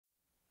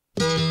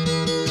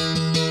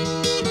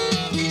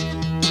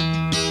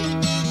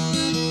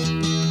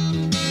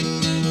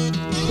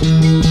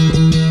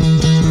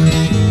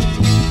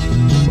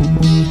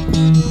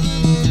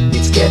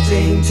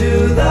getting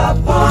to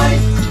the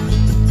point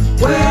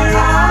where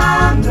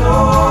I'm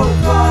no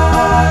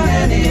fun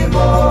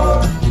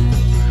anymore.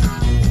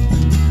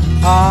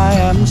 I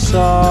am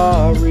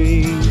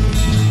sorry.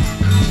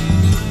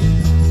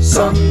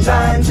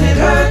 Sometimes it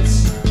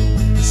hurts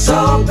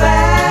so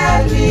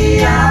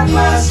badly I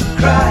must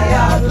cry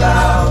out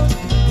loud.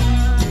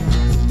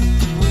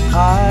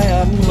 I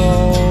am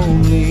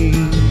lonely.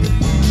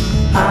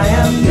 I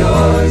am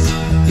yours,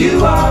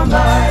 you are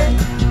mine,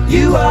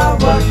 you are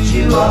what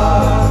you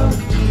are.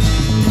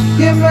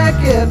 You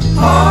make it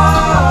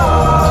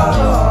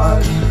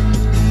hard.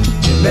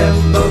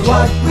 Remember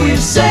what we've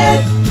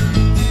said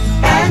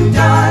and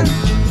done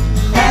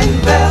and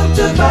felt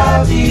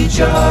about each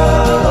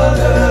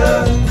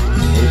other.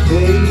 Oh,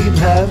 babe,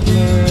 have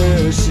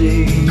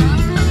mercy.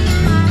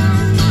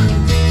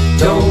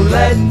 Don't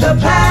let the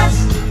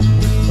past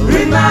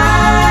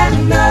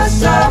remind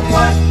us of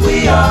what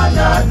we are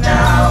not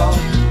now.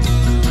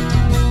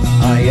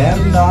 I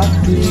am not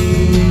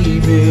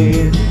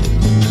grieving.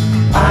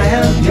 I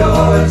am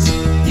yours,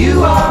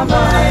 you are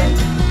mine,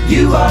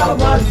 you are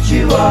what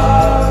you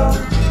are.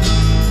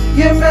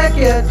 You make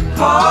it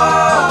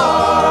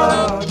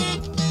hard.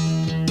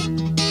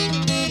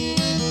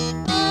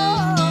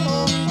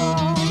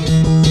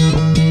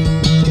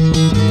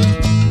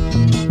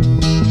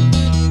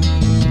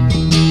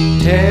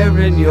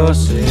 Tearing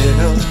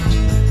yourself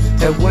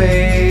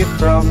away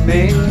from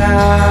me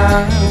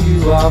now.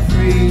 You are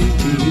free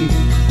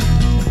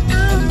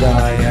and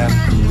I am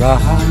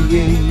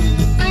crying.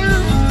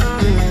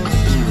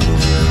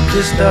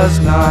 This does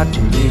not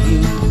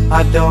mean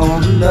I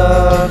don't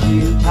love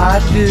you. I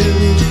do,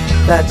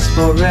 that's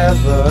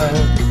forever.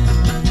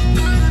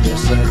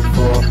 Yes, and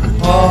for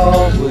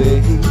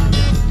always.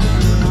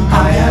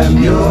 I am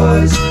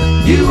yours,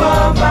 you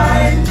are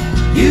mine,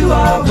 you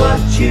are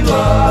what you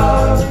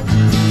are.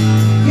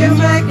 You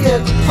make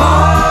it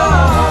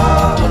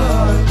hard.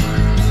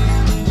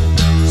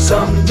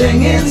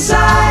 Something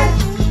inside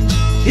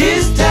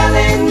is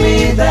telling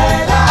me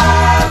that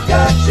I've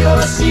got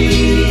your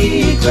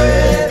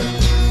secret.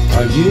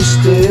 Are you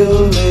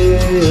still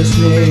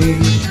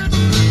listening?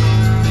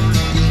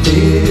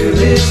 Here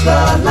is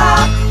the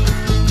lock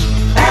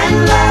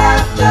and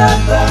laughter,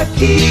 the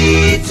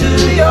key to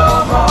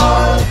your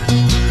heart.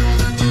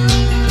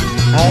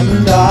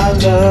 And I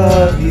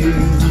love you.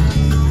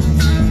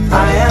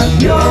 I am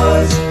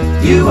yours,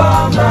 you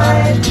are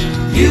mine,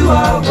 you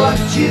are what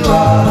you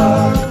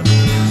are.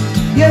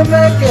 You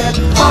make it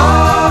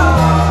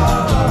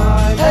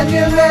hard, and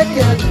you make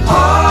it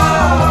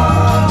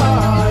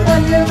hard,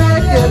 and you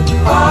make it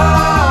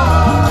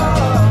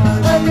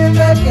hard, and you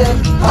make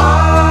it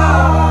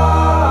hard.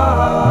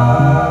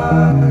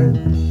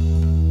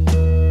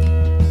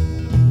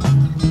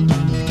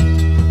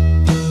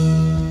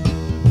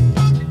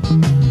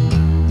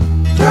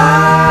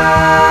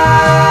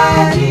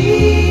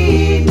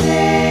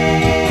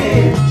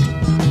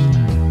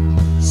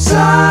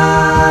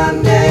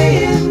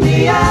 Sunday in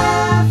the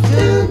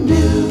afternoon.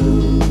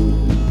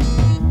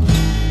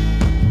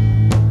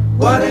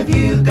 What have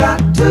you got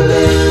to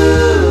lose?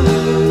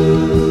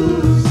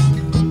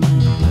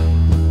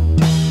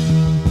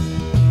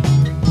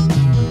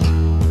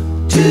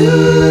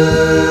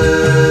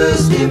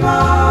 Tuesday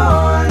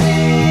morning,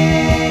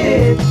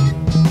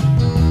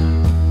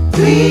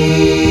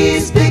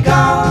 please be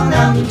gone,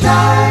 I'm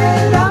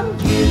tired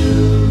of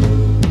you.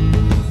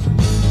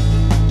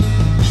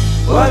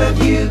 What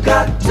have you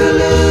got to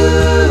lose?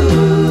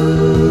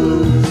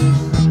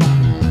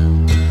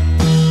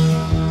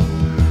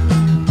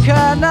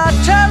 Can I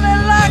tell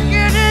it like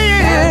it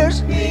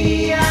is?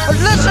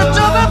 Listen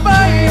to me,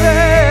 baby.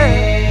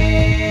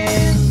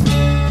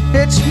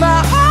 It's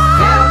my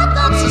heart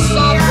that's a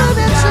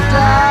suffering, it's a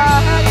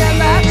dying, and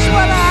that's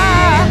what I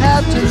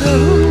have to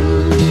lose.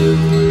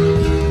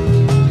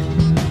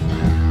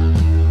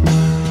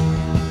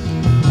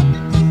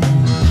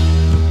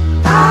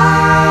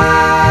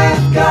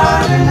 I've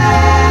got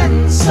an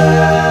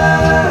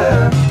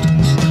answer.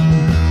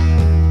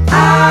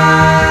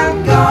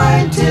 I'm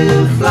going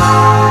to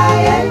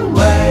fly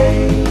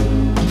away.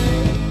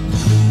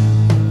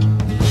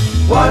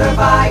 What have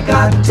I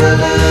got to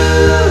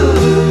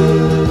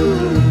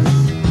lose?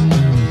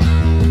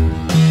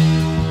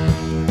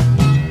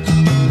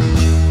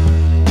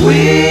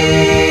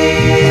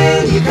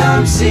 Will you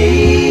come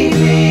see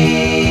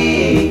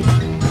me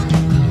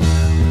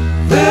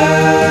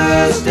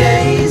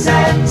Thursdays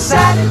and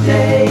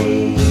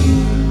Saturdays?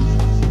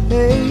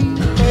 Hey,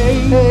 hey,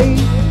 hey.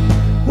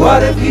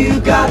 What have you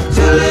got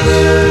to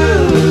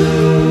lose?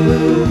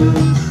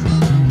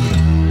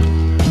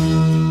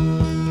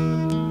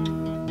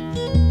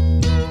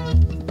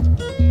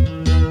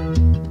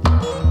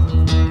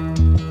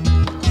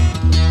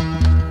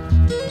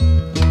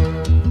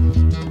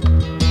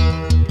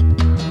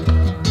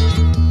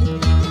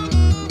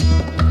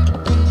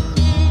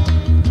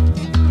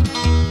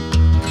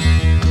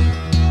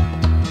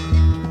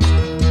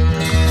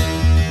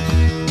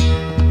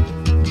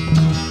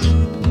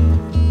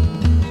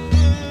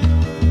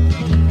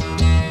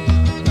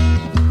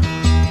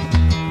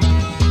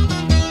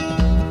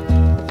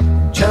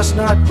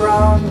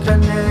 brown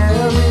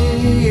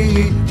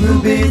canary,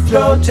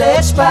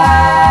 ruby-throated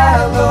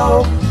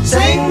sparrow,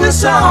 sing the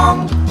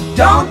song,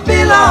 don't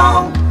be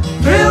long,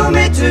 thrill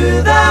me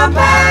to the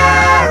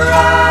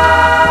marrow.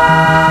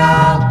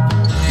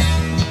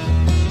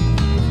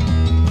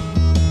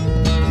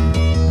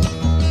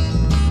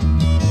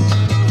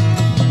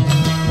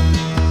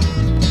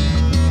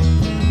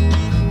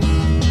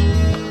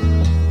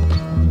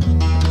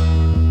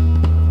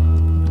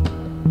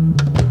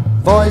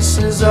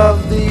 Voices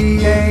of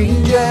the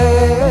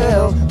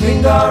angel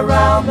linger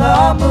around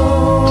the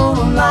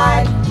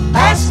moonlight,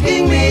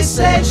 asking me,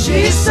 say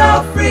she's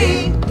so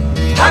free,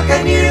 how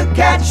can you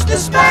catch the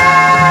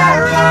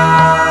sparrow?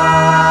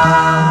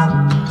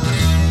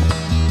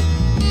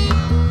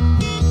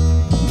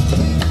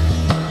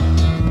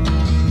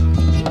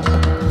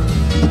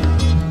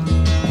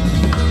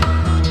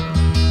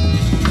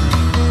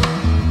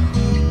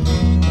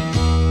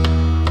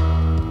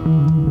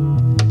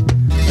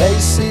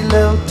 Lacy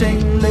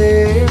lilting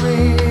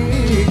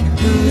lyric,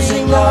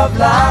 losing love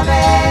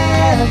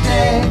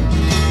lamenting,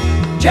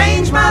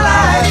 change my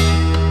life,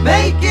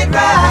 make it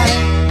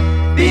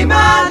right, be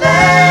my lady.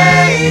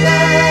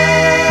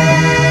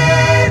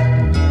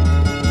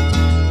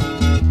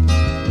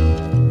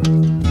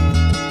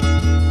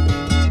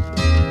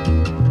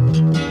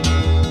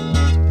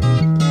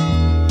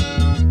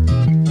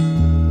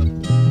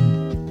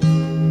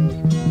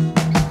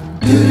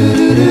 do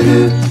do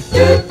do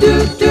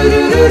do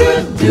do do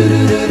do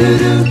do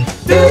do.